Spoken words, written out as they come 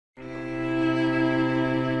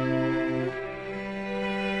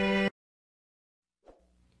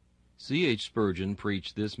C.H. Spurgeon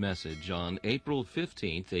preached this message on April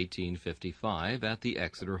 15, 1855, at the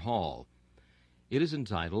Exeter Hall. It is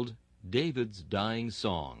entitled, David's Dying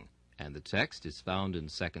Song, and the text is found in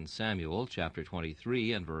 2 Samuel chapter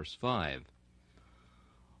 23 and verse 5.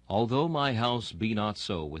 Although my house be not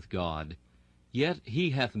so with God, yet he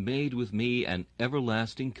hath made with me an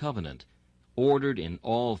everlasting covenant, ordered in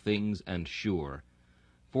all things and sure.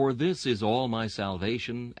 For this is all my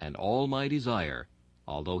salvation and all my desire,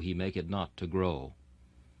 although he make it not to grow.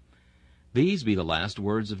 These be the last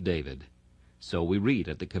words of David. So we read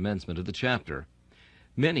at the commencement of the chapter.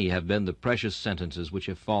 Many have been the precious sentences which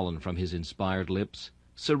have fallen from his inspired lips.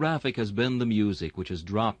 Seraphic has been the music which has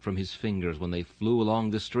dropped from his fingers when they flew along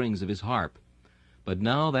the strings of his harp. But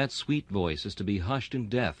now that sweet voice is to be hushed in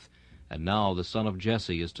death, and now the son of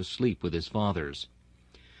Jesse is to sleep with his fathers.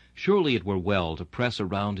 Surely it were well to press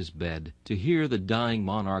around his bed, to hear the dying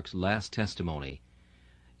monarch's last testimony.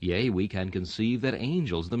 Yea, we can conceive that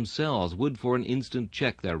angels themselves would for an instant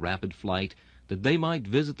check their rapid flight, that they might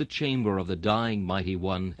visit the chamber of the dying mighty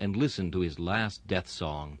one and listen to his last death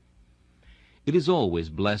song. It is always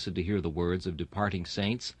blessed to hear the words of departing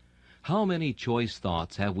saints. How many choice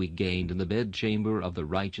thoughts have we gained in the bedchamber of the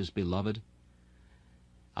righteous beloved?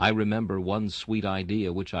 I remember one sweet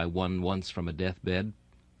idea which I won once from a deathbed.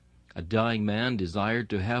 A dying man desired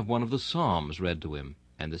to have one of the Psalms read to him,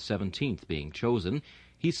 and the 17th being chosen,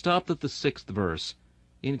 he stopped at the 6th verse,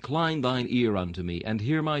 Incline thine ear unto me, and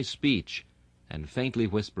hear my speech, and faintly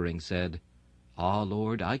whispering said, Ah,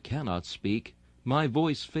 Lord, I cannot speak, my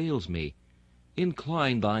voice fails me.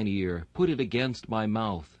 Incline thine ear, put it against my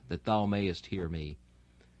mouth, that thou mayest hear me.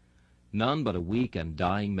 None but a weak and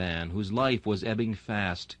dying man, whose life was ebbing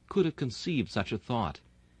fast, could have conceived such a thought.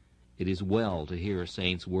 It is well to hear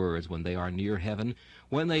saints' words when they are near heaven,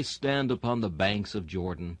 when they stand upon the banks of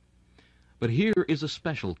Jordan. But here is a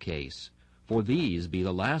special case, for these be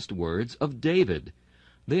the last words of David.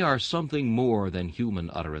 They are something more than human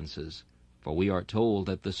utterances, for we are told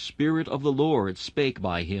that the Spirit of the Lord spake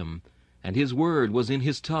by him, and his word was in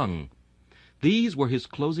his tongue. These were his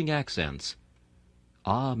closing accents.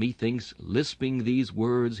 Ah, methinks, lisping these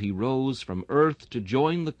words, he rose from earth to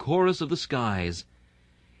join the chorus of the skies.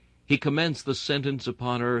 He commenced the sentence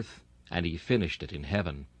upon earth, and he finished it in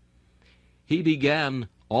heaven. He began,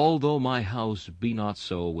 Although my house be not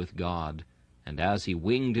so with God, and as he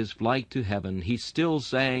winged his flight to heaven, he still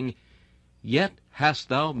sang, Yet hast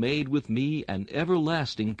thou made with me an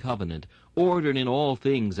everlasting covenant, ordered in all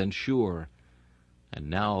things and sure. And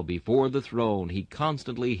now before the throne he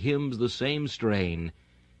constantly hymns the same strain,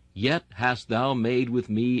 Yet hast thou made with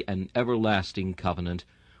me an everlasting covenant,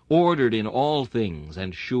 ordered in all things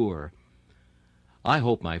and sure. I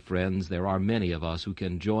hope, my friends, there are many of us who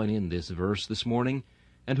can join in this verse this morning,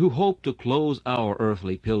 and who hope to close our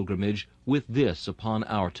earthly pilgrimage with this upon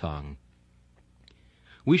our tongue.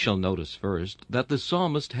 We shall notice first that the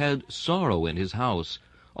psalmist had sorrow in his house,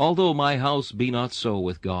 although my house be not so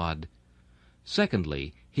with God.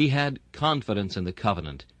 Secondly, he had confidence in the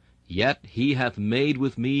covenant, yet he hath made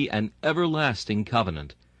with me an everlasting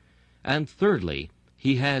covenant. And thirdly,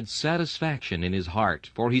 he had satisfaction in his heart,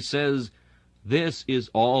 for he says, This is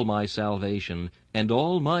all my salvation, and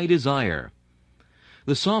all my desire.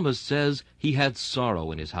 The psalmist says he had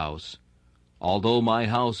sorrow in his house. Although my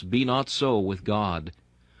house be not so with God.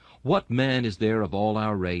 What man is there of all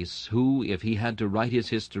our race who, if he had to write his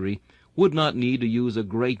history, would not need to use a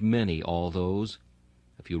great many althoughs?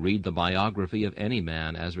 If you read the biography of any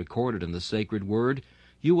man as recorded in the sacred word,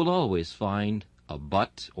 you will always find a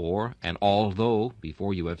but or an although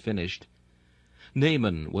before you have finished.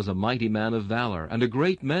 Naaman was a mighty man of valor, and a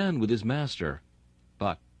great man with his master,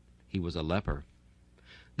 but he was a leper.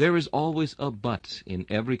 There is always a but in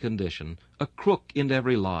every condition, a crook in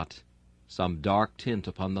every lot, some dark tint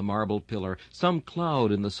upon the marble pillar, some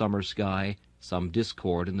cloud in the summer sky, some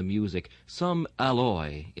discord in the music, some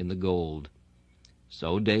alloy in the gold.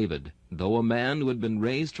 So David, though a man who had been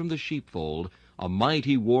raised from the sheepfold, a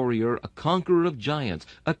mighty warrior, a conqueror of giants,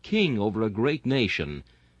 a king over a great nation,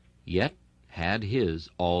 yet had his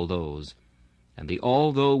althoughs, and the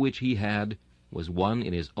although which he had was one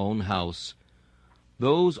in his own house.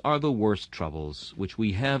 Those are the worst troubles which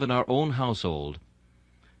we have in our own household.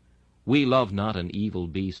 We love not an evil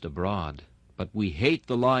beast abroad, but we hate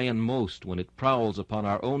the lion most when it prowls upon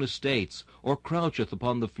our own estates, or croucheth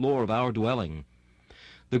upon the floor of our dwelling.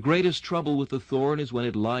 The greatest trouble with the thorn is when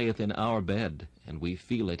it lieth in our bed, and we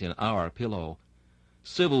feel it in our pillow.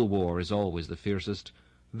 Civil war is always the fiercest.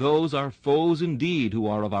 Those are foes indeed who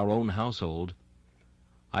are of our own household.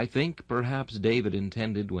 I think perhaps David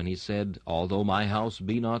intended when he said, Although my house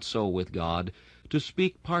be not so with God, to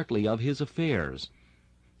speak partly of his affairs.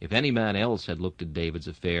 If any man else had looked at David's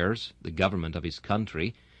affairs, the government of his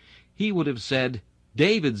country, he would have said,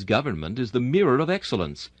 David's government is the mirror of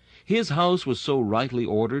excellence. His house was so rightly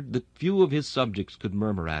ordered that few of his subjects could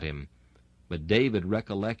murmur at him. But David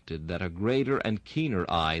recollected that a greater and keener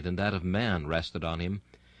eye than that of man rested on him,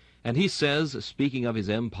 and he says, speaking of his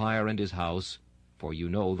empire and his house, for you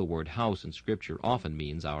know the word house in Scripture often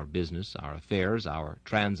means our business, our affairs, our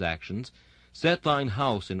transactions, set thine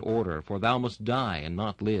house in order, for thou must die and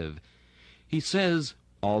not live. He says,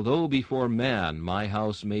 although before man my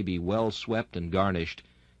house may be well swept and garnished,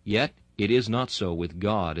 yet it is not so with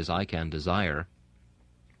God as I can desire.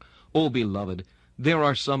 O beloved, there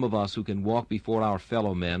are some of us who can walk before our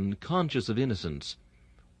fellow men conscious of innocence.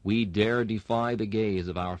 We dare defy the gaze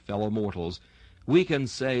of our fellow mortals. We can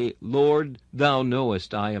say, Lord, thou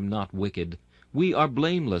knowest I am not wicked. We are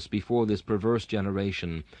blameless before this perverse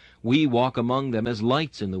generation. We walk among them as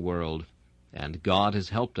lights in the world. And God has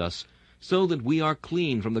helped us, so that we are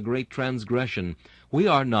clean from the great transgression. We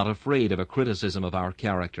are not afraid of a criticism of our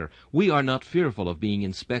character. We are not fearful of being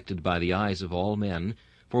inspected by the eyes of all men,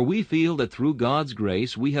 for we feel that through God's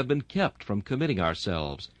grace we have been kept from committing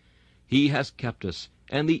ourselves. He has kept us,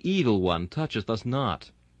 and the evil one toucheth us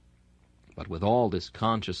not. But with all this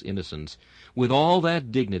conscious innocence, with all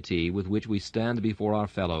that dignity with which we stand before our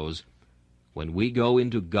fellows, when we go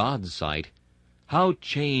into God's sight, how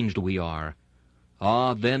changed we are!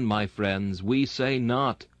 Ah, then, my friends, we say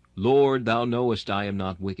not, Lord, thou knowest I am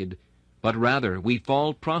not wicked, but rather we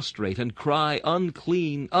fall prostrate and cry,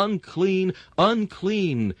 Unclean, unclean,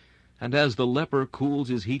 unclean! And as the leper cools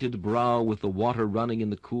his heated brow with the water running in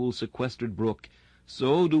the cool sequestered brook,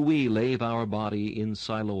 so do we lave our body in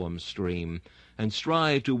Siloam's stream, and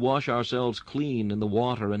strive to wash ourselves clean in the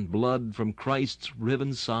water and blood from Christ's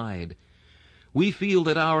riven side. We feel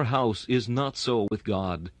that our house is not so with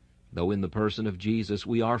God, though in the person of Jesus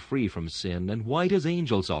we are free from sin, and white as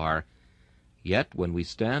angels are. Yet when we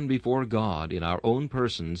stand before God in our own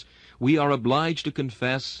persons, we are obliged to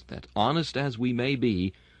confess that, honest as we may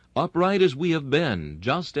be, upright as we have been,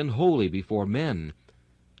 just and holy before men,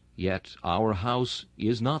 yet our house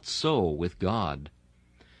is not so with God.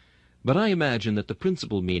 But I imagine that the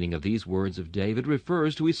principal meaning of these words of David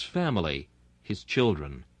refers to his family, his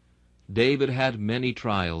children. David had many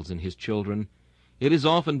trials in his children. It has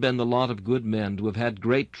often been the lot of good men to have had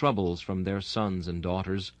great troubles from their sons and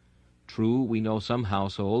daughters. True, we know some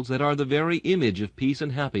households that are the very image of peace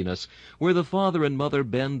and happiness, where the father and mother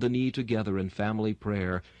bend the knee together in family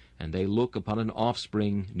prayer, and they look upon an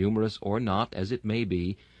offspring, numerous or not, as it may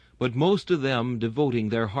be, but most of them devoting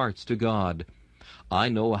their hearts to God. I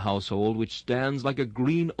know a household which stands like a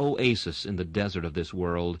green oasis in the desert of this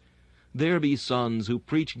world. There be sons who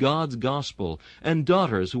preach God's gospel, and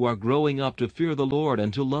daughters who are growing up to fear the Lord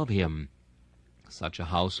and to love Him. Such a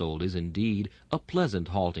household is indeed a pleasant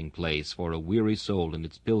halting place for a weary soul in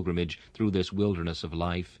its pilgrimage through this wilderness of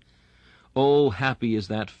life. Oh, happy is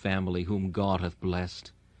that family whom God hath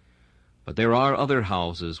blessed! But there are other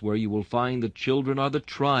houses where you will find the children are the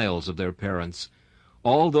trials of their parents.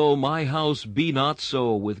 Although my house be not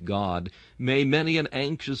so with God, may many an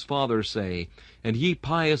anxious father say, and ye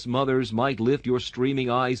pious mothers might lift your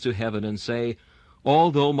streaming eyes to heaven and say,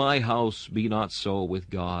 although my house be not so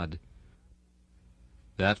with God.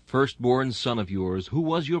 That firstborn son of yours, who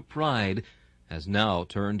was your pride, has now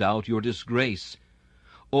turned out your disgrace.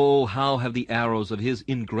 Oh, how have the arrows of his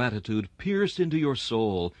ingratitude pierced into your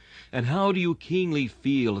soul, and how do you keenly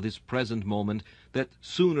feel at this present moment that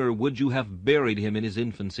sooner would you have buried him in his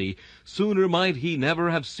infancy, sooner might he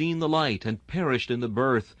never have seen the light and perished in the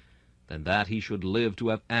birth, than that he should live to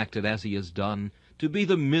have acted as he has done, to be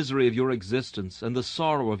the misery of your existence and the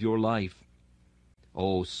sorrow of your life.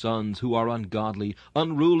 O sons who are ungodly,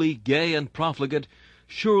 unruly, gay, and profligate,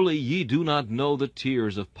 surely ye do not know the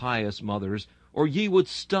tears of pious mothers, or ye would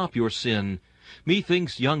stop your sin.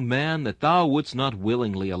 Methinks, young man, that thou wouldst not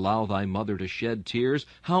willingly allow thy mother to shed tears,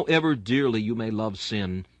 however dearly you may love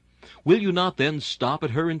sin. Will you not then stop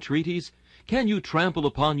at her entreaties? Can you trample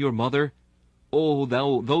upon your mother? Oh,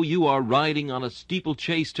 though you are riding on a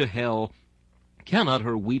steeplechase to hell, cannot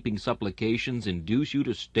her weeping supplications induce you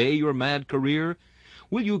to stay your mad career?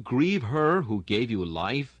 Will you grieve her who gave you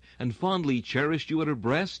life, and fondly cherished you at her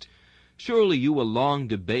breast? Surely you will long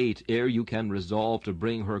debate ere you can resolve to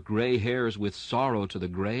bring her gray hairs with sorrow to the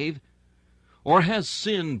grave. Or has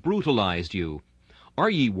sin brutalized you?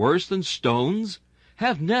 Are ye worse than stones?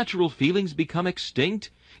 Have natural feelings become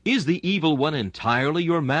extinct? Is the evil one entirely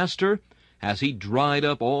your master? Has he dried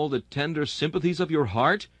up all the tender sympathies of your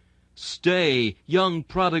heart? Stay, young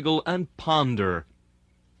prodigal, and ponder.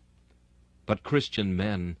 But Christian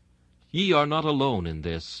men, ye are not alone in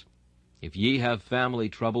this. If ye have family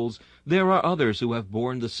troubles, there are others who have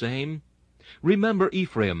borne the same. Remember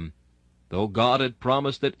Ephraim. Though God had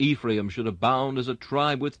promised that Ephraim should abound as a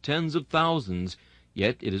tribe with tens of thousands,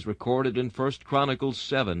 yet it is recorded in 1 Chronicles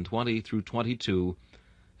 7:20-22,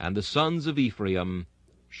 And the sons of Ephraim,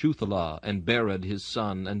 Shuthelah, and Bered his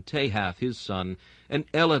son, and Tahath his son,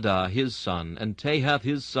 and Eladah his son, and Tahath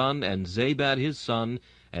his son, and Zabad his son,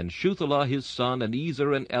 and Shuthelah his son, and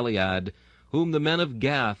Ezer and Eliad, whom the men of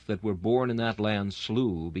Gath that were born in that land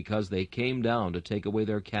slew, because they came down to take away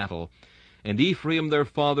their cattle. And Ephraim their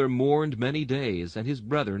father mourned many days, and his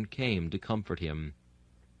brethren came to comfort him.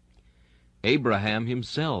 Abraham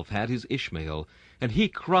himself had his Ishmael, and he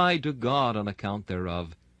cried to God on account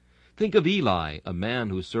thereof. Think of Eli, a man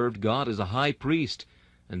who served God as a high priest,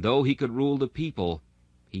 and though he could rule the people,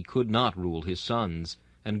 he could not rule his sons,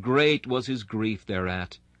 and great was his grief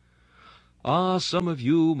thereat. Ah, some of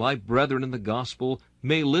you, my brethren in the gospel,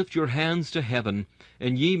 may lift your hands to heaven,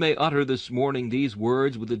 and ye may utter this morning these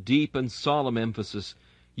words with a deep and solemn emphasis.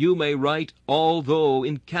 You may write although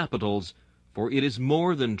in capitals, for it is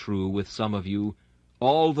more than true with some of you,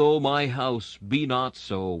 although my house be not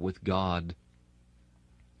so with God.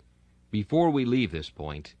 Before we leave this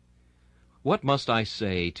point, what must I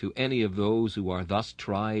say to any of those who are thus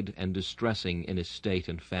tried and distressing in estate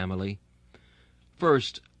and family?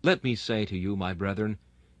 First, let me say to you, my brethren,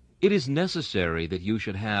 it is necessary that you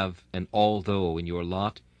should have an although in your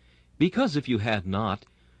lot, because if you had not,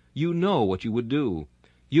 you know what you would do.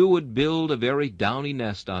 You would build a very downy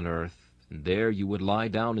nest on earth, and there you would lie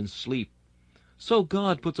down and sleep. So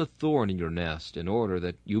God puts a thorn in your nest in order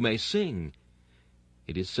that you may sing.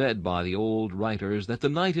 It is said by the old writers that the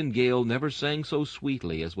nightingale never sang so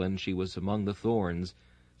sweetly as when she was among the thorns,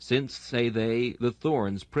 since, say they, the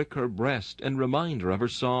thorns prick her breast and remind her of her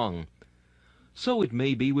song. So it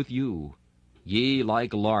may be with you. Ye,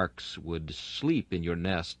 like larks, would sleep in your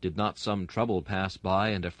nest, did not some trouble pass by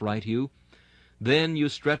and affright you. Then you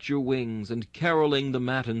stretch your wings, and caroling the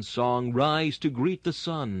matin song, rise to greet the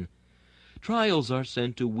sun. Trials are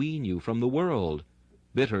sent to wean you from the world.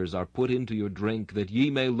 Bitters are put into your drink, that ye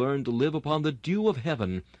may learn to live upon the dew of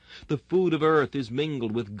heaven. The food of earth is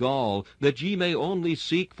mingled with gall, that ye may only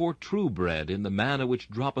seek for true bread in the manna which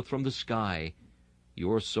droppeth from the sky.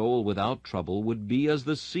 Your soul without trouble would be as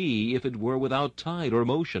the sea if it were without tide or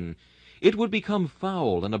motion. It would become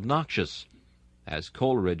foul and obnoxious. As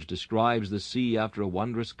Coleridge describes the sea after a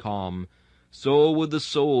wondrous calm, so would the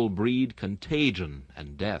soul breed contagion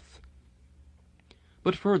and death.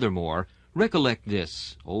 But furthermore, recollect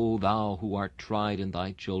this, O thou who art tried in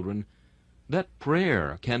thy children, that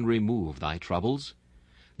prayer can remove thy troubles.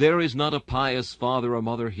 There is not a pious father or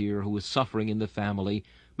mother here who is suffering in the family,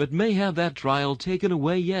 but may have that trial taken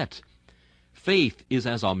away yet. Faith is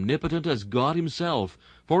as omnipotent as God himself,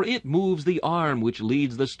 for it moves the arm which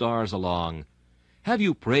leads the stars along. Have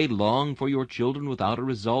you prayed long for your children without a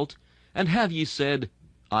result? And have ye said,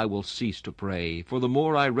 I will cease to pray, for the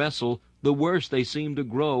more I wrestle, the worse they seem to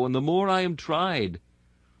grow, and the more I am tried?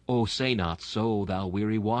 Oh, say not so, thou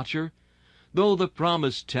weary watcher. Though the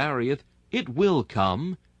promise tarrieth, it will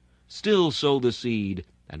come. Still sow the seed,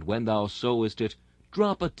 and when thou sowest it,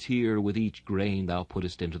 drop a tear with each grain thou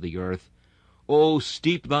puttest into the earth. Oh,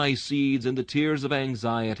 steep thy seeds in the tears of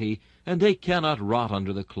anxiety, and they cannot rot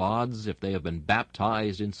under the clods, if they have been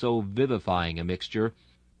baptized in so vivifying a mixture.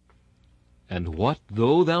 And what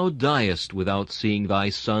though thou diest without seeing thy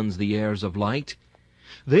sons the heirs of light?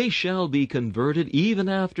 They shall be converted even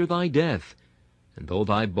after thy death. And though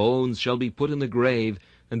thy bones shall be put in the grave,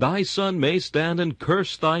 and thy son may stand and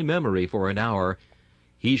curse thy memory for an hour,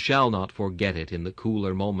 he shall not forget it in the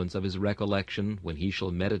cooler moments of his recollection, when he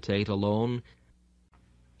shall meditate alone.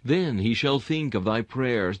 Then he shall think of thy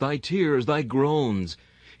prayers, thy tears, thy groans.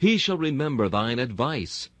 He shall remember thine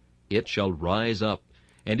advice. It shall rise up,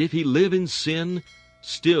 and if he live in sin,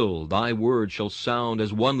 still thy word shall sound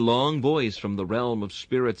as one long voice from the realm of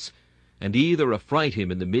spirits, and either affright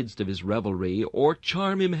him in the midst of his revelry, or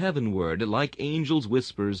charm him heavenward like angels'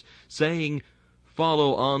 whispers, saying,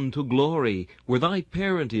 Follow on to glory, where thy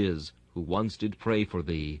parent is, who once did pray for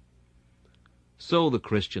thee. So the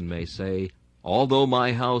Christian may say, Although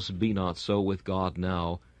my house be not so with God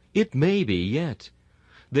now, it may be yet.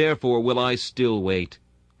 Therefore will I still wait,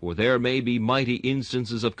 for there may be mighty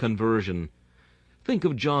instances of conversion. Think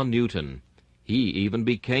of John Newton. He even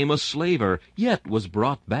became a slaver, yet was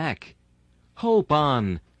brought back. Hope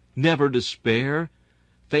on, never despair.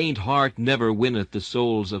 Faint heart never winneth the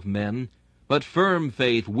souls of men, but firm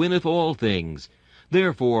faith winneth all things.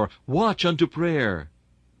 Therefore watch unto prayer.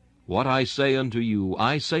 What I say unto you,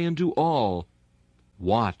 I say unto all,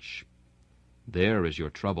 watch. There is your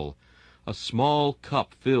trouble, a small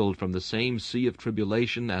cup filled from the same sea of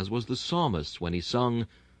tribulation as was the psalmist when he sung,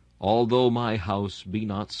 Although my house be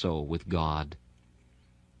not so with God.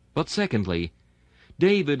 But secondly,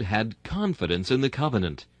 David had confidence in the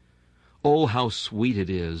covenant. Oh, how sweet it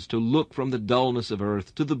is to look from the dullness of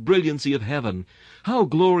earth to the brilliancy of heaven! How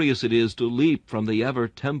glorious it is to leap from the ever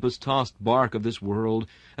tempest-tossed bark of this world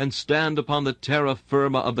and stand upon the terra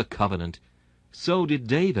firma of the covenant! So did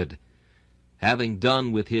David. Having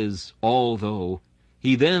done with his although,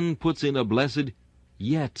 he then puts in a blessed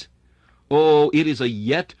yet. Oh, it is a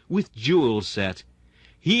yet with jewels set.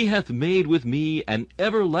 He hath made with me an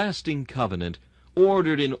everlasting covenant,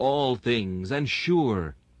 ordered in all things, and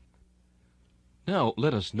sure. Now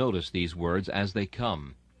let us notice these words as they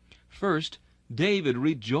come. First, David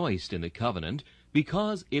rejoiced in the covenant,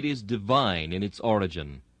 because it is divine in its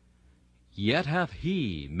origin. Yet hath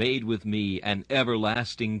he made with me an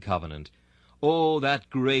everlasting covenant. Oh, that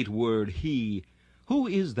great word, he! Who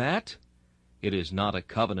is that? It is not a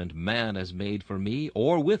covenant man has made for me,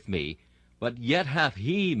 or with me, but yet hath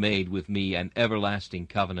he made with me an everlasting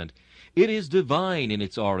covenant. It is divine in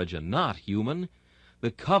its origin, not human.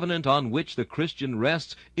 The covenant on which the Christian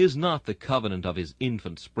rests is not the covenant of his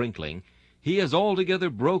infant sprinkling. He has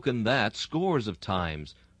altogether broken that scores of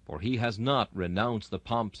times, for he has not renounced the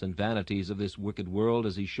pomps and vanities of this wicked world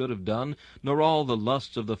as he should have done, nor all the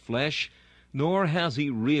lusts of the flesh, nor has he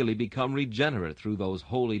really become regenerate through those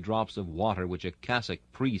holy drops of water which a cassock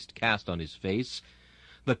priest cast on his face.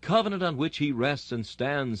 The covenant on which he rests and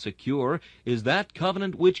stands secure is that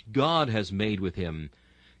covenant which God has made with him.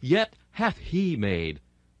 Yet hath he made.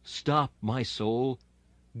 Stop, my soul.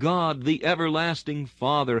 God, the everlasting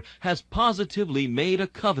Father, has positively made a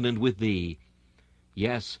covenant with thee.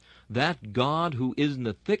 Yes, that God who in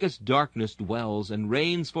the thickest darkness dwells and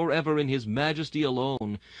reigns forever in his majesty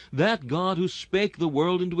alone, that God who spake the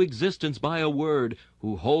world into existence by a word,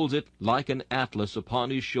 who holds it like an atlas upon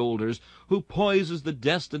his shoulders, who poises the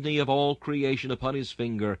destiny of all creation upon his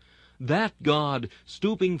finger, that God,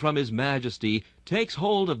 stooping from his majesty, takes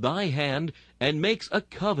hold of thy hand and makes a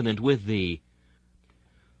covenant with thee.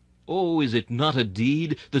 Oh, is it not a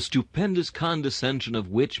deed, the stupendous condescension of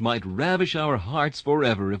which might ravish our hearts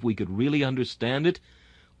forever if we could really understand it?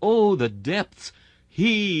 Oh, the depths!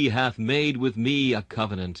 He hath made with me a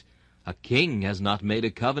covenant. A king has not made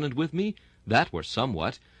a covenant with me. That were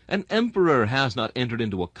somewhat. An emperor has not entered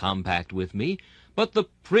into a compact with me. But the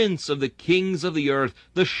prince of the kings of the earth,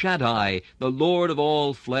 the Shaddai, the Lord of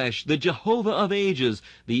all flesh, the Jehovah of ages,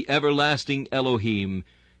 the everlasting Elohim,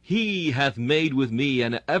 he hath made with me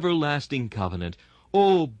an everlasting covenant.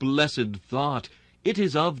 O blessed thought! It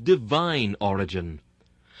is of divine origin.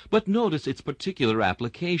 But notice its particular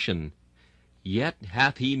application. Yet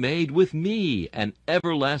hath he made with me an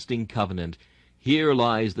everlasting covenant. Here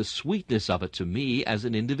lies the sweetness of it to me as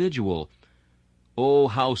an individual. Oh,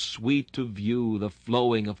 how sweet to view the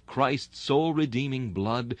flowing of Christ's soul-redeeming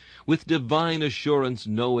blood, with divine assurance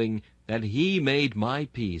knowing that he made my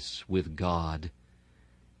peace with God.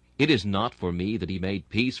 It is not for me that he made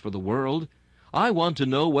peace for the world. I want to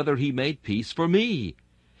know whether he made peace for me.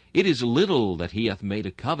 It is little that he hath made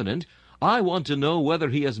a covenant. I want to know whether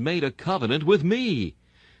he has made a covenant with me.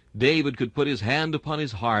 David could put his hand upon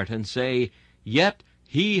his heart and say, Yet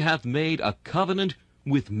he hath made a covenant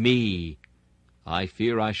with me. I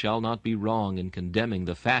fear I shall not be wrong in condemning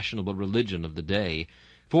the fashionable religion of the day,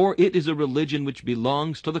 for it is a religion which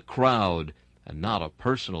belongs to the crowd, and not a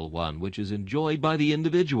personal one which is enjoyed by the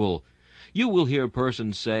individual. You will hear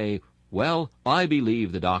persons say, Well, I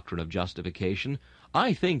believe the doctrine of justification.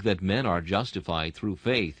 I think that men are justified through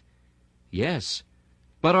faith. Yes,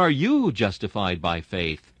 but are you justified by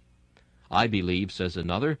faith? I believe, says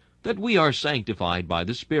another, that we are sanctified by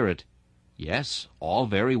the Spirit. Yes, all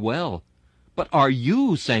very well. But are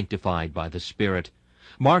you sanctified by the Spirit?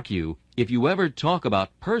 Mark you, if you ever talk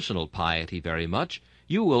about personal piety very much,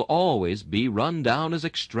 you will always be run down as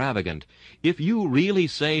extravagant. If you really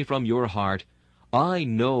say from your heart, I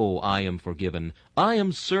know I am forgiven, I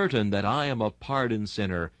am certain that I am a pardoned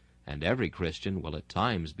sinner, and every Christian will at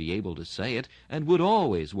times be able to say it, and would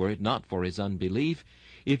always were it not for his unbelief,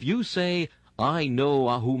 if you say, I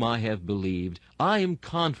know whom I have believed, I am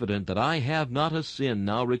confident that I have not a sin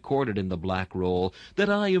now recorded in the black roll, that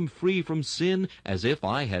I am free from sin as if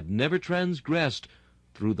I had never transgressed,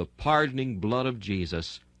 through the pardoning blood of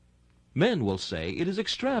Jesus. Men will say it is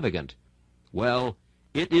extravagant. Well,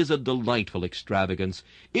 it is a delightful extravagance.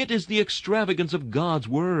 It is the extravagance of God's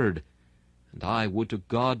Word. And I would to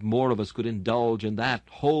God more of us could indulge in that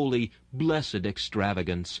holy, blessed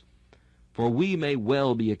extravagance. for we may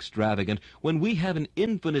well be extravagant when we have an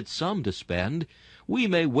infinite sum to spend. We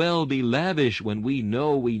may well be lavish when we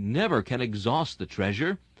know we never can exhaust the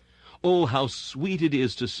treasure. Oh, how sweet it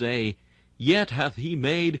is to say, "Yet hath he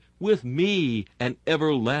made with me an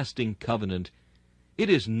everlasting covenant." It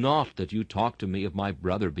is not that you talk to me of my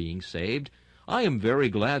brother being saved. I am very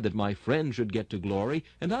glad that my friend should get to glory,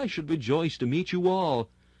 and I should rejoice to meet you all.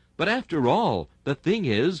 But after all, the thing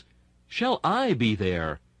is, shall I be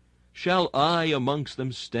there? Shall I amongst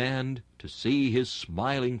them stand, to see his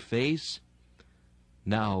smiling face?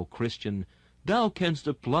 Now, Christian, thou canst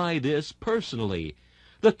apply this personally.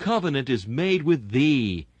 The covenant is made with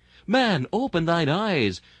thee. Man, open thine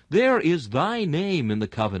eyes. There is thy name in the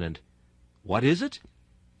covenant. What is it?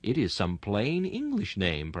 It is some plain English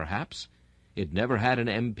name, perhaps. It never had an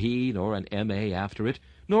M.P. nor an M.A. after it,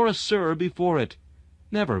 nor a Sir before it.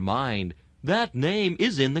 Never mind. That name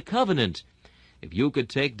is in the covenant. If you could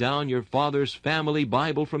take down your father's family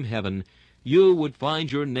Bible from heaven, you would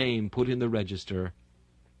find your name put in the register.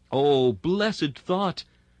 Oh, blessed thought!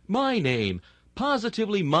 My name,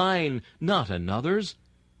 positively mine, not another's.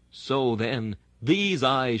 So then, these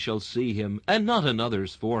eyes shall see him, and not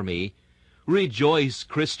another's for me. Rejoice,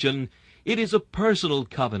 Christian! It is a personal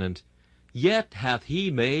covenant. Yet hath he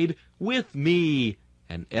made with me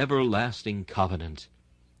an everlasting covenant.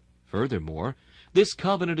 Furthermore, this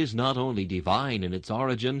covenant is not only divine in its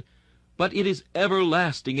origin, but it is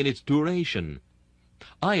everlasting in its duration.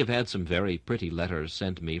 I have had some very pretty letters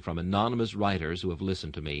sent me from anonymous writers who have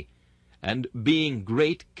listened to me, and being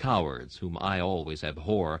great cowards, whom I always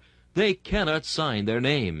abhor, they cannot sign their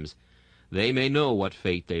names. They may know what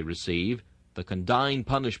fate they receive, the condign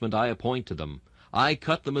punishment I appoint to them. I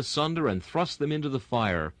cut them asunder and thrust them into the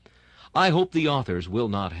fire. I hope the authors will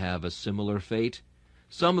not have a similar fate.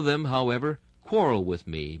 Some of them, however, quarrel with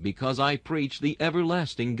me because I preach the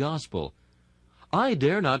everlasting gospel. I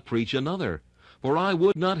dare not preach another, for I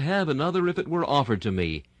would not have another if it were offered to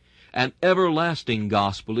me. An everlasting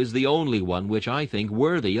gospel is the only one which I think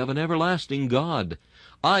worthy of an everlasting God.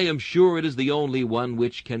 I am sure it is the only one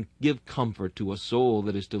which can give comfort to a soul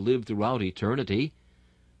that is to live throughout eternity.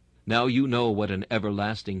 Now you know what an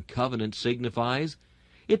everlasting covenant signifies.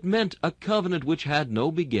 It meant a covenant which had no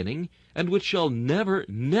beginning, and which shall never,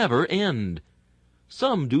 never end.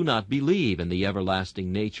 Some do not believe in the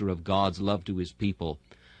everlasting nature of God's love to his people.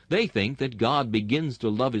 They think that God begins to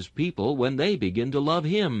love his people when they begin to love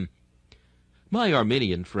him. My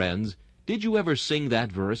Arminian friends, did you ever sing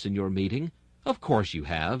that verse in your meeting? Of course you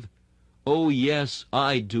have. Oh, yes,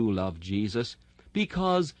 I do love Jesus,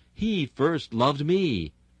 because he first loved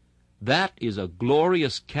me. That is a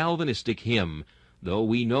glorious Calvinistic hymn, though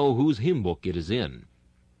we know whose hymn book it is in.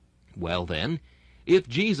 Well, then, if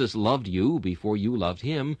Jesus loved you before you loved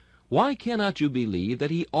him, why cannot you believe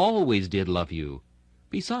that he always did love you?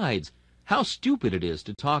 Besides, how stupid it is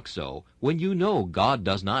to talk so when you know God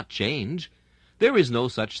does not change. There is no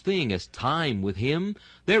such thing as time with him.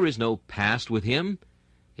 There is no past with him.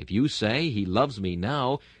 If you say he loves me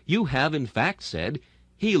now, you have in fact said,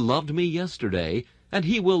 he loved me yesterday, and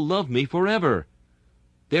he will love me forever.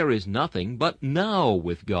 There is nothing but now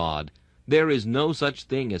with God. There is no such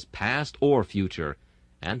thing as past or future,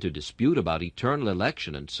 and to dispute about eternal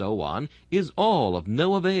election and so on is all of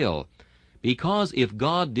no avail, because if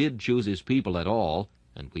God did choose his people at all,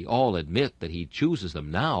 and we all admit that he chooses them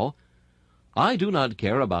now, I do not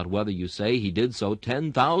care about whether you say he did so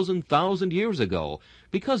 10,000 years ago,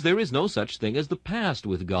 because there is no such thing as the past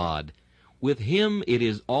with God. With him it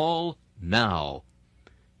is all now.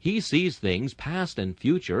 He sees things past and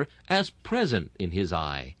future as present in his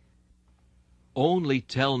eye. Only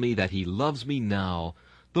tell me that he loves me now.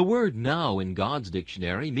 The word now in God's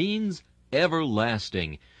dictionary means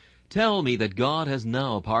everlasting. Tell me that God has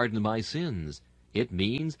now pardoned my sins. It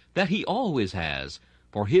means that he always has,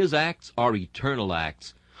 for his acts are eternal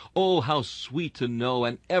acts. Oh, how sweet to know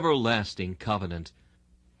an everlasting covenant!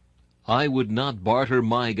 I would not barter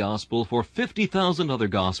my gospel for 50,000 other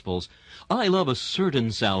gospels. I love a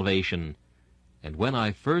certain salvation. And when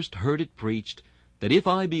I first heard it preached, that if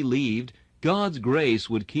I believed, God's grace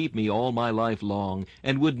would keep me all my life long,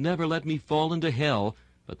 and would never let me fall into hell,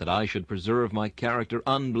 but that I should preserve my character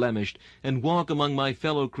unblemished, and walk among my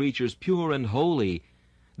fellow creatures pure and holy,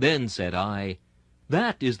 then said I,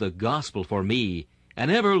 that is the gospel for me, an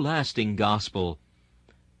everlasting gospel.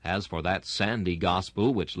 As for that sandy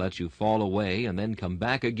gospel which lets you fall away and then come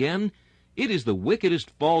back again, it is the wickedest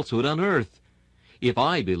falsehood on earth. If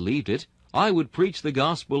I believed it, I would preach the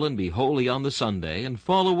gospel and be holy on the Sunday, and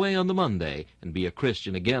fall away on the Monday, and be a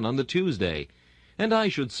Christian again on the Tuesday. And I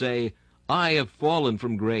should say, I have fallen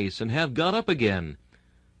from grace and have got up again.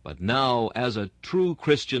 But now, as a true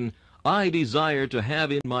Christian, I desire to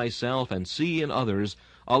have in myself and see in others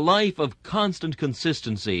a life of constant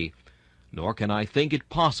consistency, nor can I think it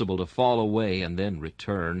possible to fall away and then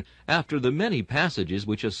return, after the many passages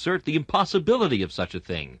which assert the impossibility of such a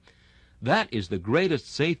thing. That is the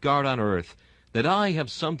greatest safeguard on earth, that I have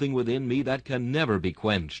something within me that can never be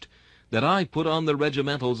quenched, that I put on the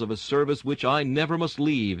regimentals of a service which I never must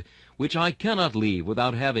leave, which I cannot leave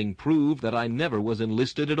without having proved that I never was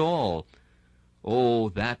enlisted at all. Oh,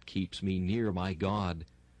 that keeps me near my God.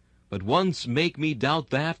 But once make me doubt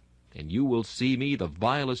that, and you will see me the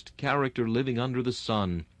vilest character living under the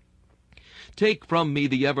sun. Take from me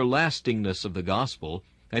the everlastingness of the gospel,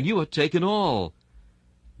 and you have taken all.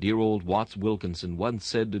 Dear old Watts Wilkinson once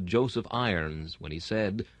said to Joseph Irons, when he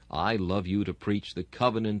said, "I love you to preach the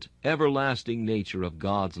covenant, everlasting nature of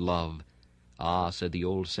God's love." "Ah," said the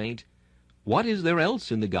old saint, "what is there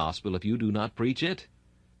else in the gospel if you do not preach it?"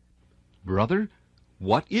 Brother,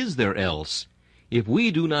 what is there else? If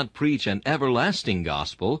we do not preach an everlasting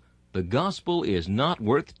gospel, the gospel is not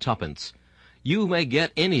worth twopence. You may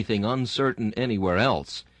get anything uncertain anywhere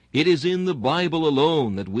else. It is in the Bible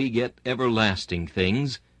alone that we get everlasting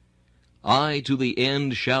things. "I to the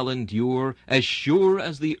end shall endure, as sure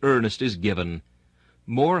as the earnest is given."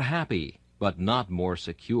 More happy, but not more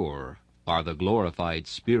secure, are the glorified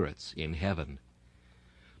spirits in heaven.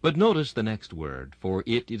 But notice the next word, for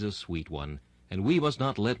it is a sweet one, and we must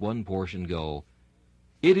not let one portion go.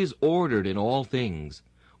 It is ordered in all things.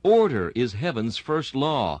 Order is heaven's first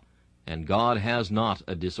law, and God has not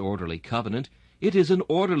a disorderly covenant. It is an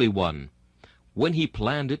orderly one. When he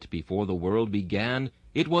planned it before the world began,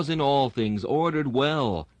 it was in all things ordered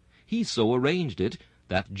well. He so arranged it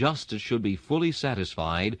that justice should be fully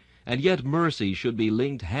satisfied, and yet mercy should be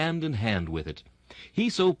linked hand in hand with it. He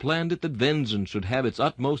so planned it that vengeance should have its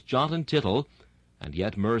utmost jot and tittle, and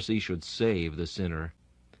yet mercy should save the sinner.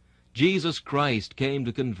 Jesus Christ came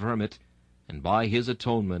to confirm it, and by his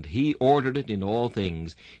atonement he ordered it in all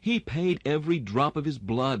things. He paid every drop of his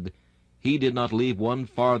blood. He did not leave one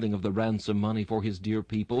farthing of the ransom money for his dear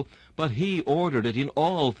people, but he ordered it in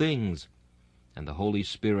all things. And the Holy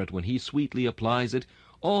Spirit, when he sweetly applies it,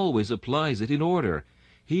 always applies it in order.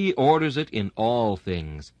 He orders it in all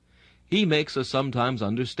things. He makes us sometimes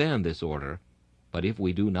understand this order. But if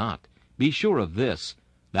we do not, be sure of this,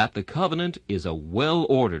 that the covenant is a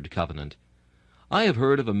well-ordered covenant. I have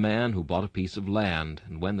heard of a man who bought a piece of land,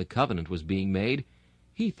 and when the covenant was being made,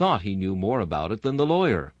 he thought he knew more about it than the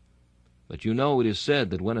lawyer. But you know it is said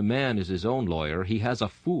that when a man is his own lawyer, he has a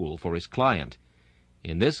fool for his client.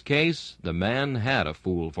 In this case, the man had a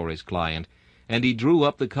fool for his client, and he drew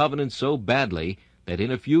up the covenant so badly that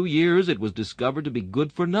in a few years it was discovered to be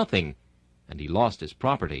good for nothing, and he lost his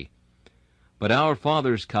property. But our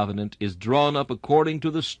Father's covenant is drawn up according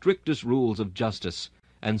to the strictest rules of justice,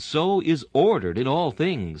 and so is ordered in all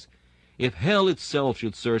things. If hell itself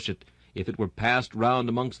should search it, if it were passed round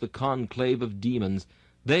amongst the conclave of demons,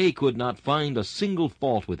 they could not find a single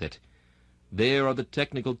fault with it. There are the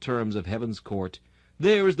technical terms of heaven's court.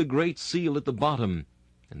 There is the great seal at the bottom,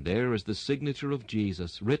 and there is the signature of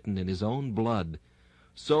Jesus written in his own blood.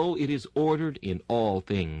 So it is ordered in all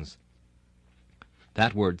things.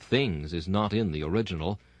 That word things is not in the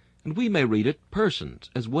original, and we may read it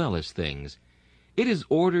persons as well as things. It is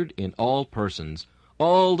ordered in all persons,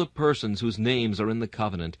 all the persons whose names are in the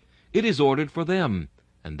covenant. It is ordered for them,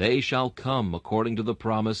 and they shall come according to the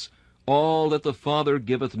promise, "All that the Father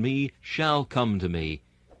giveth me shall come to me,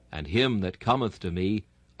 and him that cometh to me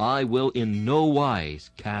I will in no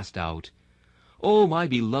wise cast out." Oh, my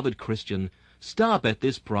beloved Christian, stop at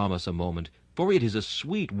this promise a moment, for it is a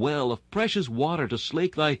sweet well of precious water to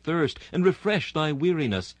slake thy thirst and refresh thy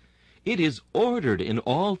weariness. It is ordered in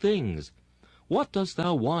all things. What dost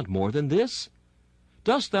thou want more than this?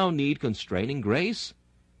 Dost thou need constraining grace?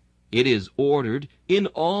 It is ordered in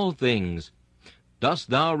all things. Dost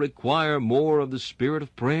thou require more of the spirit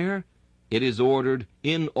of prayer? It is ordered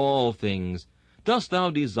in all things. Dost thou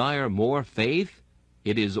desire more faith?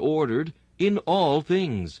 It is ordered in all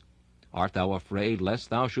things. Art thou afraid lest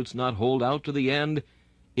thou shouldst not hold out to the end?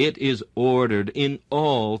 It is ordered in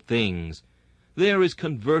all things. There is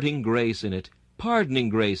converting grace in it, pardoning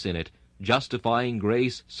grace in it, justifying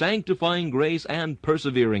grace, sanctifying grace, and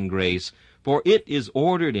persevering grace, for it is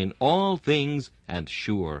ordered in all things, and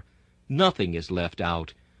sure. Nothing is left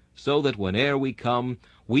out, so that whene'er we come,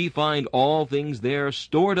 we find all things there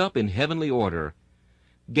stored up in heavenly order.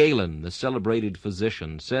 Galen, the celebrated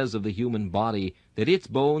physician, says of the human body that its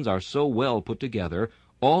bones are so well put together,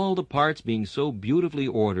 all the parts being so beautifully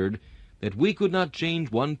ordered, that we could not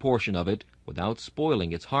change one portion of it without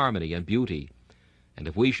spoiling its harmony and beauty. and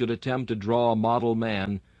if we should attempt to draw a model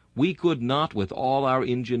man, we could not with all our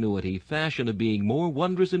ingenuity fashion a being more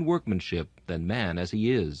wondrous in workmanship than man as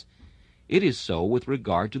he is. It is so with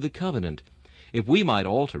regard to the covenant. If we might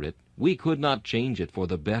alter it, we could not change it for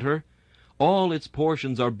the better. All its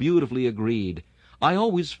portions are beautifully agreed. I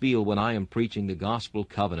always feel when I am preaching the gospel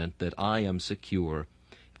covenant that I am secure.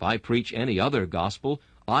 If I preach any other gospel,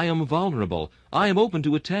 I am vulnerable. I am open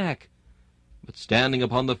to attack. But standing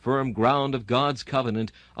upon the firm ground of God's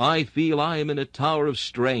covenant, I feel I am in a tower of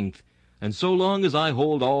strength, and so long as I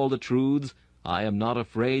hold all the truths, I am not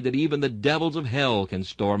afraid that even the devils of hell can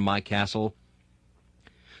storm my castle.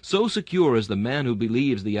 So secure is the man who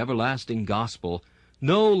believes the everlasting gospel,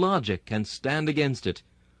 no logic can stand against it.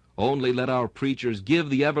 Only let our preachers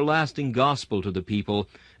give the everlasting gospel to the people,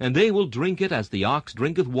 and they will drink it as the ox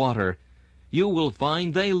drinketh water. You will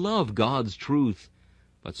find they love God's truth.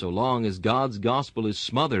 But so long as God's gospel is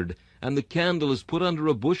smothered, and the candle is put under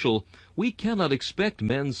a bushel, we cannot expect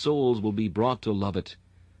men's souls will be brought to love it.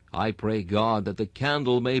 I pray God that the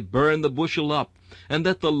candle may burn the bushel up, and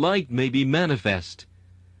that the light may be manifest.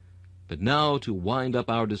 But now to wind up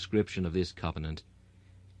our description of this covenant.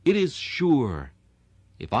 It is sure.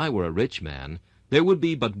 If I were a rich man, there would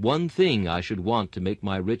be but one thing I should want to make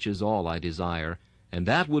my riches all I desire, and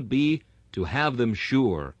that would be to have them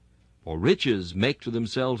sure. For riches make to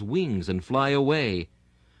themselves wings and fly away.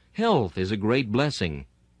 Health is a great blessing,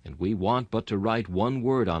 and we want but to write one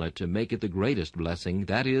word on it to make it the greatest blessing,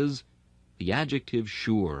 that is, the adjective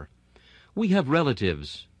sure. We have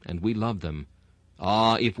relatives, and we love them.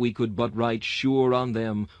 Ah, if we could but write sure on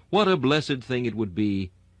them, what a blessed thing it would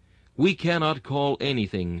be! We cannot call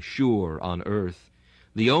anything sure on earth.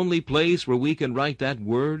 The only place where we can write that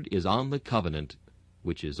word is on the covenant,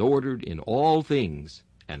 which is ordered in all things,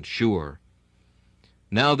 and sure.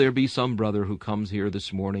 Now there be some brother who comes here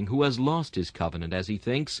this morning who has lost his covenant, as he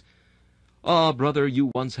thinks. Ah, brother,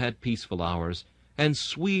 you once had peaceful hours, and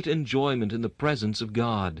sweet enjoyment in the presence of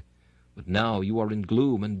God. But now you are in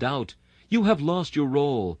gloom and doubt. You have lost your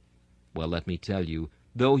roll. Well, let me tell you,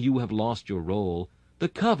 though you have lost your roll, the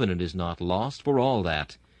covenant is not lost for all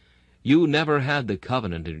that. You never had the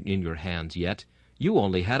covenant in your hands yet. You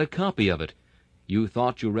only had a copy of it. You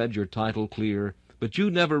thought you read your title clear, but you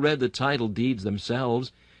never read the title deeds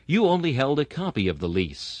themselves. You only held a copy of the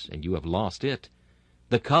lease, and you have lost it.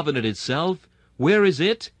 The covenant itself, where is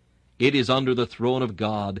it? It is under the throne of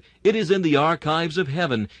God. It is in the archives of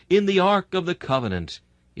heaven, in the ark of the covenant.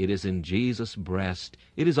 It is in Jesus' breast.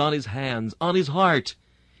 It is on his hands, on his heart.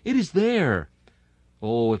 It is there.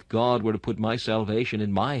 Oh, if God were to put my salvation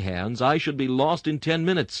in my hands, I should be lost in 10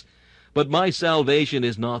 minutes. But my salvation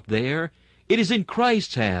is not there. It is in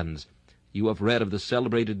Christ's hands. You have read of the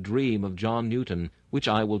celebrated dream of John Newton, which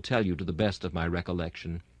I will tell you to the best of my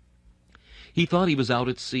recollection. He thought he was out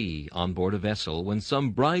at sea, on board a vessel, when some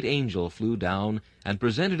bright angel flew down and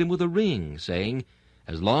presented him with a ring, saying,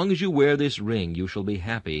 "As long as you wear this ring, you shall be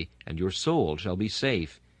happy, and your soul shall be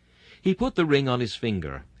safe." He put the ring on his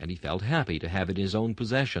finger, and he felt happy to have it in his own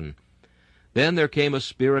possession. Then there came a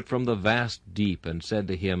spirit from the vast deep, and said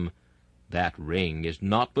to him, "That ring is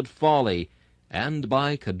naught but folly." And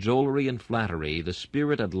by cajolery and flattery the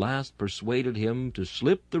spirit at last persuaded him to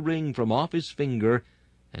slip the ring from off his finger,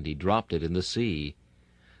 and he dropped it in the sea.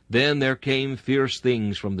 Then there came fierce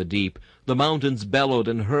things from the deep. The mountains bellowed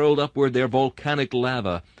and hurled upward their volcanic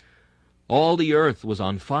lava. All the earth was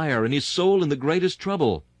on fire, and his soul in the greatest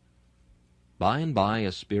trouble. By and by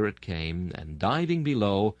a spirit came, and diving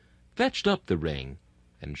below, fetched up the ring,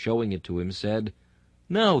 and showing it to him, said,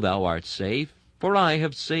 "Now thou art safe, for I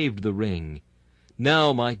have saved the ring."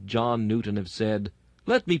 Now might John Newton have said,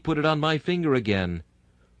 "Let me put it on my finger again."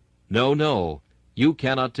 No, no, you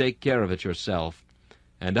cannot take care of it yourself.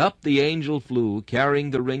 And up the angel flew,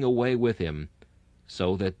 carrying the ring away with him,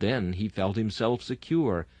 so that then he felt himself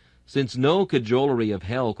secure, since no cajolery of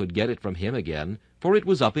hell could get it from him again, for it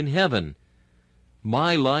was up in heaven.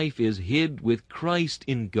 My life is hid with Christ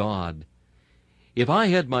in God. If I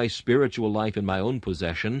had my spiritual life in my own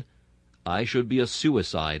possession, I should be a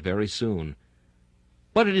suicide very soon.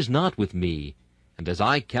 But it is not with me, and as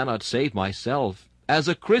I cannot save myself, as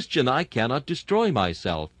a Christian I cannot destroy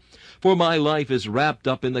myself, for my life is wrapped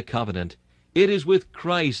up in the covenant. It is with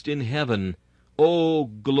Christ in heaven. O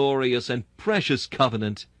glorious and precious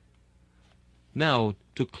covenant! Now,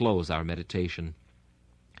 to close our meditation.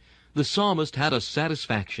 The psalmist had a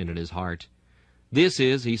satisfaction in his heart. "This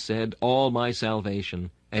is," he said, "all my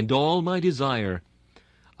salvation, and all my desire."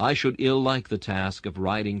 I should ill like the task of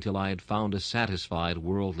riding till I had found a satisfied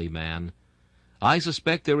worldly man. I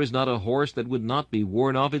suspect there is not a horse that would not be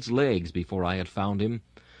worn off its legs before I had found him.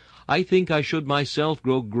 I think I should myself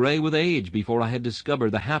grow gray with age before I had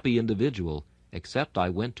discovered the happy individual, except I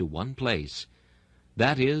went to one place.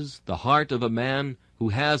 That is, the heart of a man who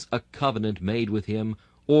has a covenant made with him,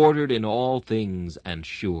 ordered in all things and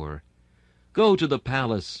sure. Go to the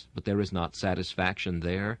palace, but there is not satisfaction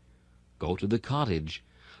there. Go to the cottage.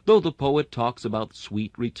 Though the poet talks about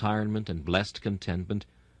sweet retirement and blessed contentment,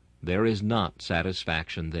 there is not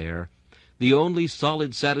satisfaction there. The only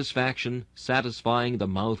solid satisfaction, satisfying the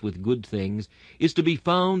mouth with good things, is to be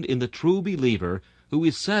found in the true believer, who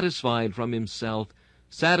is satisfied from himself,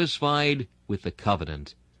 satisfied with the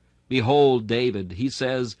covenant. Behold David, he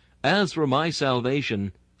says, "As for my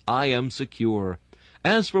salvation, I am secure.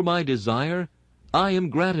 As for my desire, I am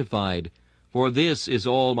gratified. For this is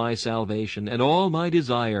all my salvation, and all my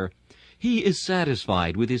desire." He is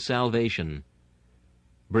satisfied with his salvation.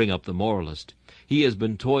 Bring up the moralist. He has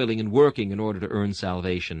been toiling and working in order to earn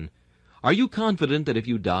salvation. Are you confident that if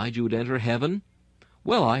you died you would enter heaven?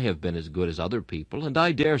 Well, I have been as good as other people, and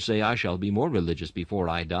I dare say I shall be more religious before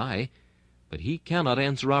I die. But he cannot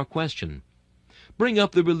answer our question. Bring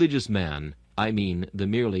up the religious man, I mean the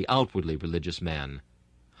merely outwardly religious man.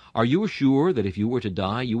 Are you sure that if you were to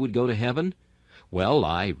die you would go to heaven? Well,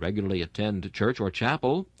 I regularly attend church or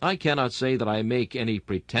chapel. I cannot say that I make any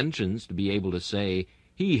pretensions to be able to say,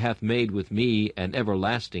 "He hath made with me an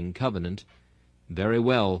everlasting covenant." Very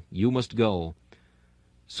well, you must go.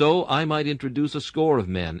 So I might introduce a score of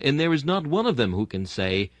men, and there is not one of them who can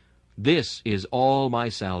say, "This is all my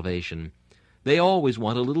salvation." They always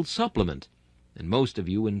want a little supplement, and most of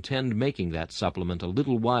you intend making that supplement a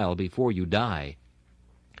little while before you die.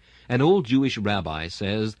 An old Jewish rabbi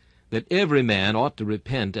says that every man ought to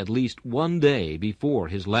repent at least one day before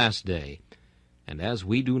his last day. And as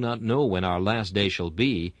we do not know when our last day shall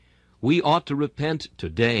be, we ought to repent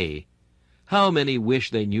today. How many wish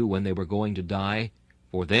they knew when they were going to die?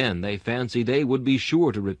 For then they fancy they would be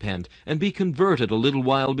sure to repent and be converted a little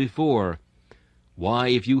while before. Why,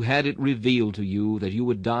 if you had it revealed to you that you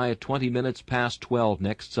would die at 20 minutes past 12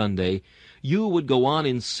 next Sunday, you would go on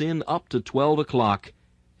in sin up to 12 o'clock,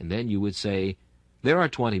 and then you would say, "There are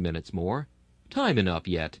 20 minutes more. Time enough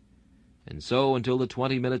yet." And so until the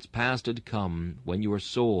 20 minutes past had come, when your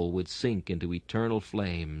soul would sink into eternal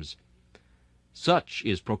flames. Such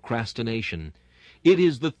is procrastination. It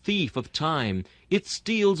is the thief of time. It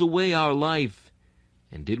steals away our life.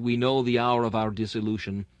 And did we know the hour of our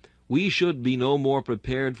dissolution, we should be no more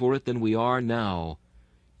prepared for it than we are now.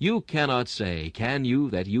 You cannot say, can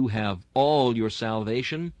you, that you have all your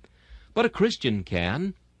salvation? But a Christian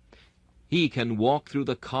can. He can walk through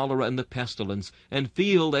the cholera and the pestilence, and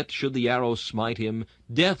feel that, should the arrow smite him,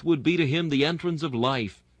 death would be to him the entrance of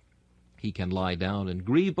life. He can lie down and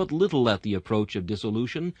grieve but little at the approach of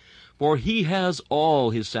dissolution, for he has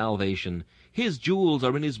all his salvation. His jewels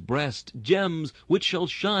are in his breast, gems which shall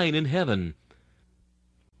shine in heaven.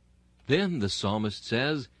 Then the psalmist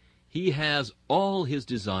says, he has all his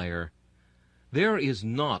desire. There is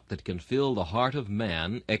naught that can fill the heart of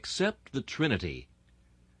man except the Trinity.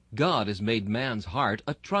 God has made man's heart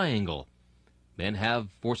a triangle. Men have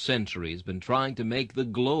for centuries been trying to make the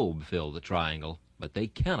globe fill the triangle, but they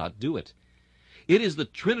cannot do it. It is the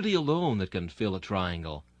Trinity alone that can fill a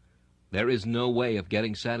triangle. There is no way of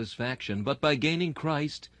getting satisfaction but by gaining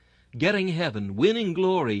Christ, getting heaven, winning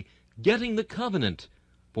glory, getting the covenant,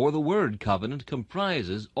 for the word covenant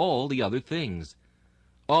comprises all the other things.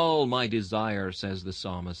 All my desire, says the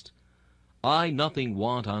psalmist, I nothing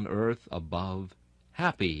want on earth above,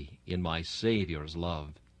 happy in my Saviour's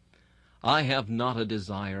love. I have not a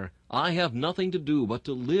desire, I have nothing to do but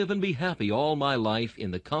to live and be happy all my life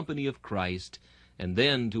in the company of Christ, and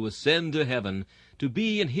then to ascend to heaven, to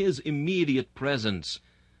be in his immediate presence,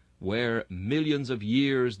 where millions of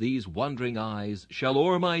years these wondering eyes shall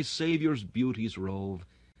o'er my Saviour's beauties rove,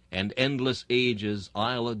 and endless ages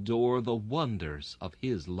I'll adore the wonders of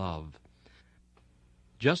his love.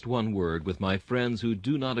 Just one word with my friends who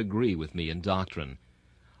do not agree with me in doctrine.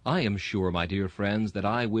 I am sure, my dear friends, that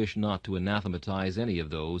I wish not to anathematize any of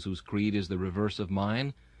those whose creed is the reverse of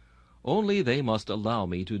mine. Only they must allow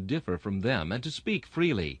me to differ from them and to speak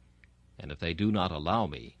freely. And if they do not allow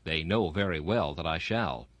me, they know very well that I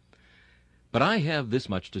shall. But I have this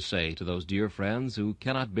much to say to those dear friends who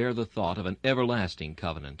cannot bear the thought of an everlasting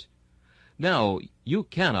covenant. Now, you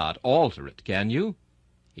cannot alter it, can you?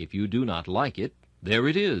 If you do not like it, there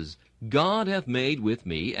it is. God hath made with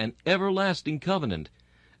me an everlasting covenant.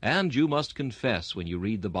 And you must confess when you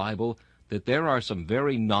read the Bible that there are some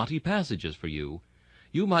very naughty passages for you.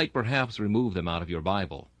 You might perhaps remove them out of your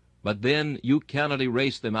Bible, but then you cannot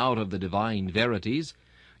erase them out of the divine verities.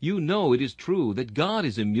 You know it is true that God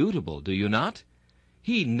is immutable, do you not?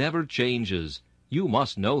 He never changes. You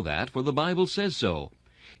must know that, for the Bible says so.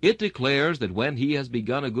 It declares that when he has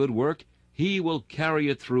begun a good work, he will carry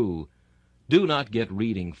it through. Do not get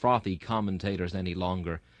reading frothy commentators any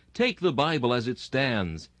longer. Take the Bible as it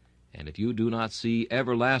stands. And if you do not see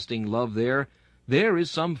everlasting love there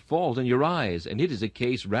is some fault in your eyes, and it is a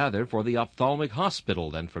case rather for the ophthalmic hospital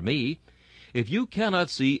than for me. If you cannot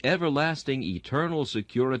see everlasting eternal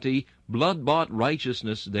security, blood-bought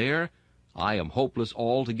righteousness there, I am hopeless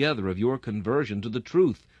altogether of your conversion to the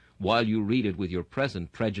truth, while you read it with your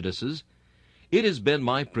present prejudices. It has been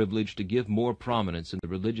my privilege to give more prominence in the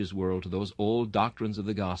religious world to those old doctrines of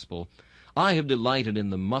the gospel. I have delighted in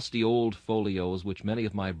the musty old folios which many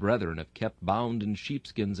of my brethren have kept bound in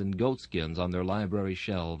sheepskins and goatskins on their library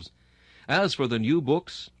shelves. As for the new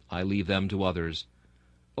books, I leave them to others.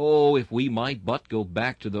 Oh, if we might but go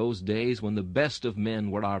back to those days when the best of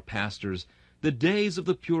men were our pastors, the days of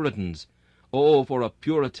the Puritans. Oh, for a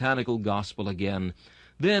puritanical gospel again!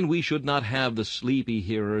 Then we should not have the sleepy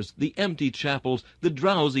hearers, the empty chapels, the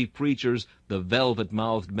drowsy preachers, the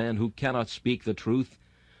velvet-mouthed men who cannot speak the truth.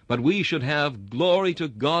 But we should have glory to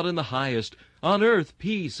God in the highest, on earth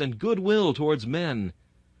peace and goodwill towards men.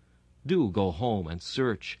 Do go home and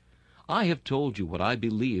search. I have told you what I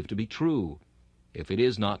believe to be true. If it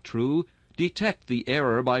is not true, detect the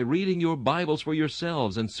error by reading your Bibles for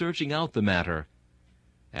yourselves and searching out the matter.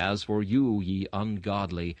 As for you, ye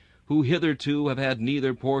ungodly, who hitherto have had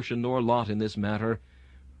neither portion nor lot in this matter,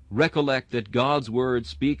 recollect that God's word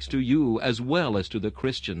speaks to you as well as to the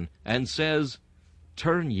Christian, and says,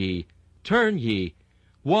 Turn ye, turn ye.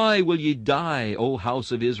 Why will ye die, O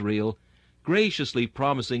house of Israel? Graciously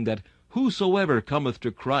promising that whosoever cometh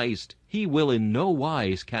to Christ, he will in no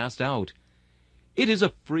wise cast out. It is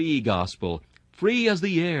a free gospel, free as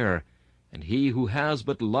the air, and he who has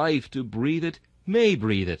but life to breathe it may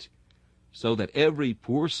breathe it, so that every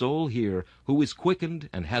poor soul here, who is quickened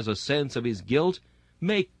and has a sense of his guilt,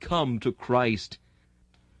 may come to Christ.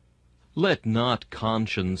 Let not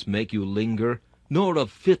conscience make you linger, nor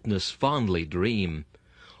of fitness fondly dream.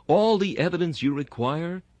 All the evidence you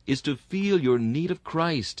require is to feel your need of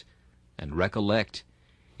Christ, and recollect,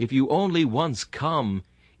 if you only once come,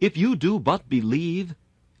 if you do but believe,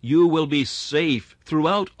 you will be safe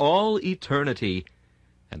throughout all eternity.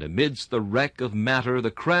 And amidst the wreck of matter, the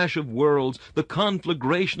crash of worlds, the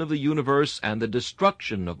conflagration of the universe, and the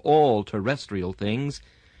destruction of all terrestrial things,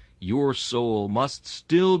 your soul must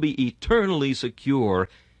still be eternally secure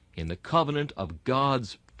in the covenant of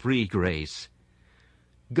God's free grace.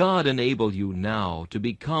 God enable you now to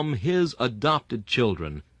become His adopted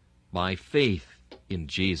children by faith in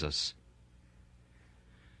Jesus.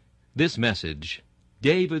 This message,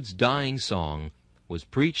 David's Dying Song, was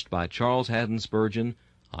preached by Charles Haddon Spurgeon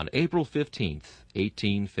on April 15th,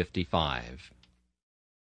 1855.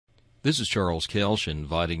 This is Charles Kelsch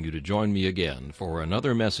inviting you to join me again for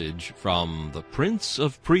another message from the Prince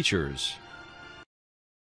of Preachers.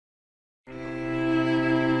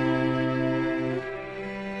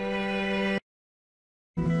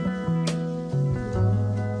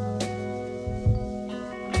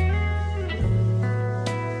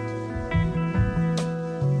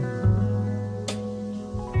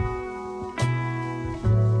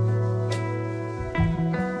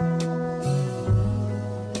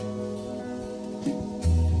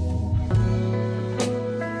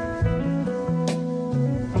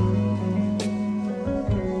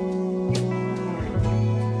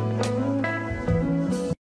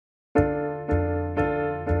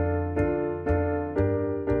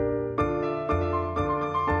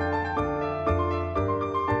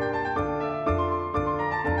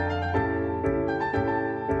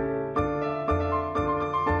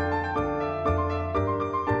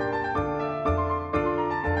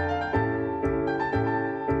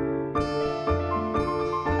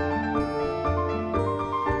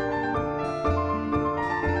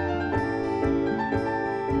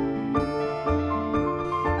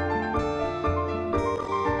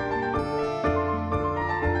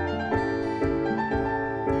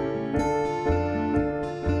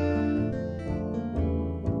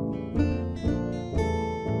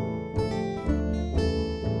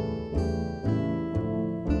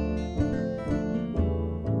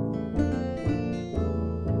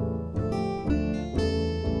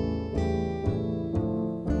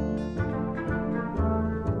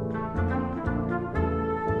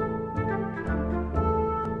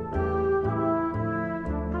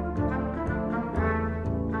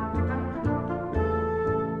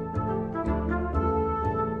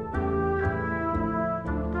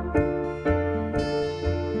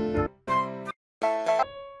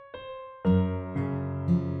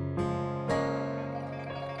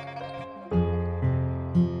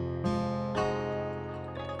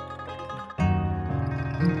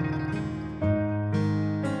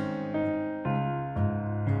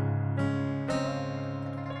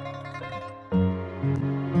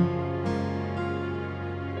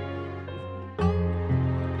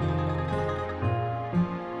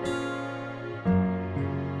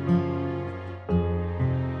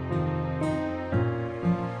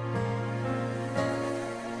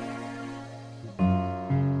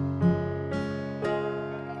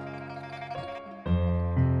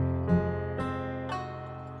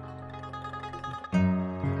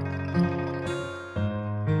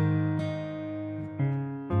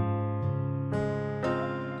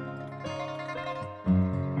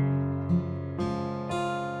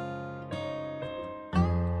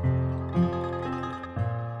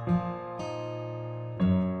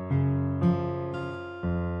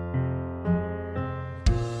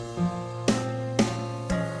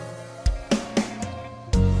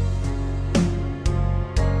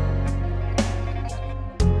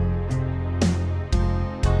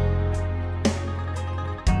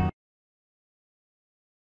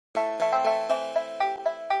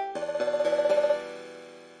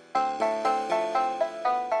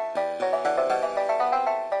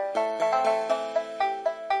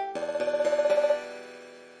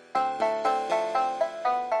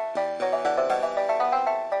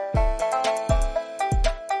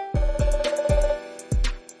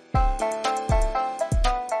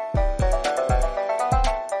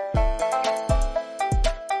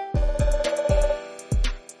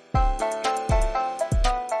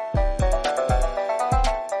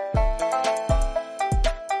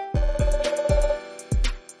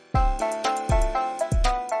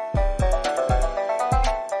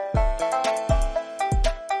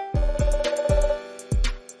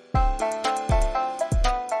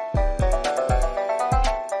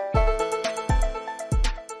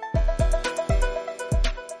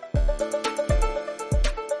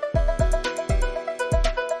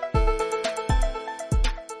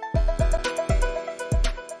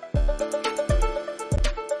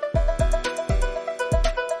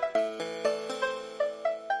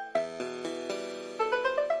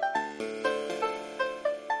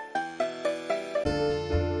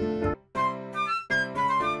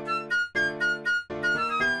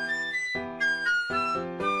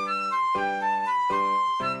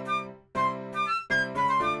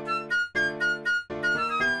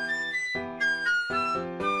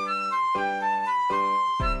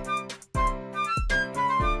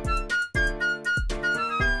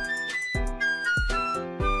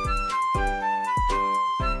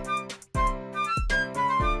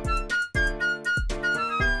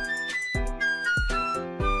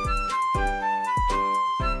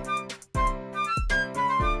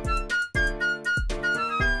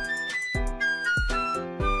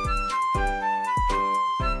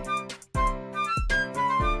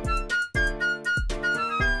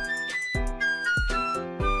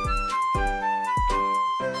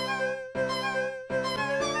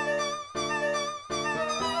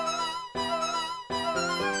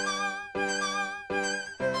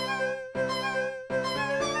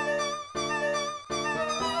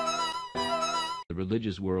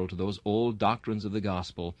 religious world to those old doctrines of the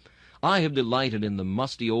gospel. I have delighted in the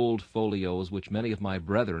musty old folios which many of my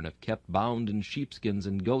brethren have kept bound in sheepskins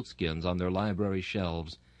and goatskins on their library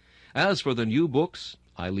shelves. As for the new books,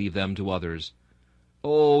 I leave them to others.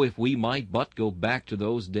 Oh, if we might but go back to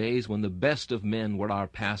those days when the best of men were our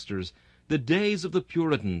pastors, the days of the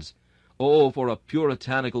Puritans. Oh, for a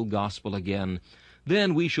puritanical gospel again!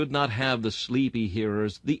 Then we should not have the sleepy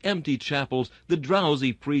hearers, the empty chapels, the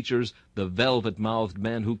drowsy preachers, the velvet-mouthed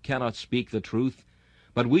men who cannot speak the truth.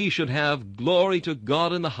 But we should have glory to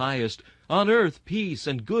God in the highest, on earth peace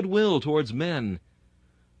and goodwill towards men.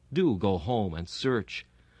 Do go home and search.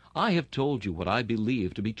 I have told you what I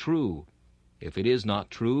believe to be true. If it is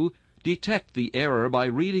not true, detect the error by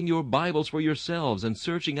reading your Bibles for yourselves and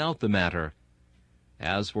searching out the matter.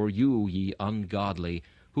 As for you, ye ungodly,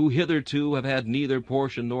 who hitherto have had neither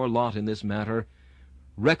portion nor lot in this matter,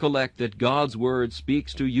 recollect that God's word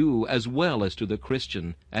speaks to you as well as to the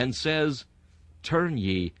Christian, and says, Turn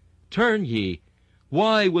ye, turn ye.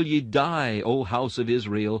 Why will ye die, O house of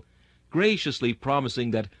Israel? Graciously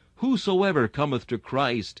promising that whosoever cometh to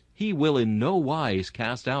Christ, he will in no wise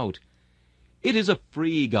cast out. It is a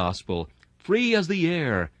free gospel, free as the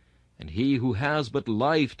air, and he who has but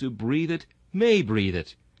life to breathe it may breathe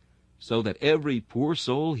it, so that every poor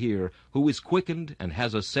soul here, who is quickened and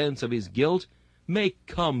has a sense of his guilt, may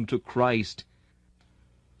come to Christ.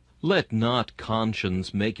 Let not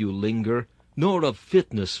conscience make you linger, nor of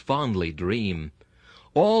fitness fondly dream.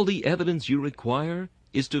 All the evidence you require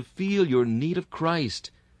is to feel your need of Christ,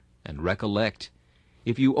 and recollect,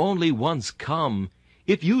 if you only once come,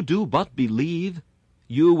 if you do but believe,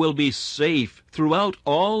 you will be safe throughout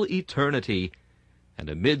all eternity, and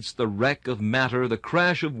amidst the wreck of matter, the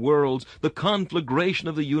crash of worlds, the conflagration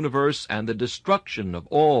of the universe, and the destruction of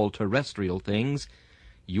all terrestrial things,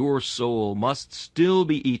 your soul must still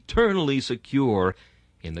be eternally secure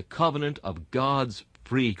in the covenant of God's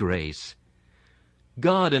free grace.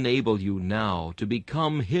 God enable you now to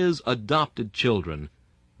become His adopted children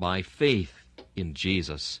by faith in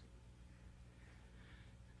Jesus.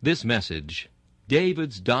 This message,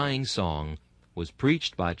 David's Dying Song, was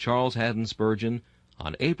preached by Charles Haddon Spurgeon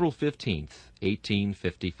on April 15th,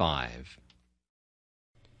 1855.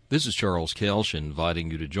 This is Charles Kelsch inviting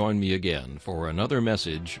you to join me again for another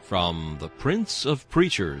message from the Prince of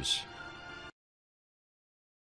Preachers.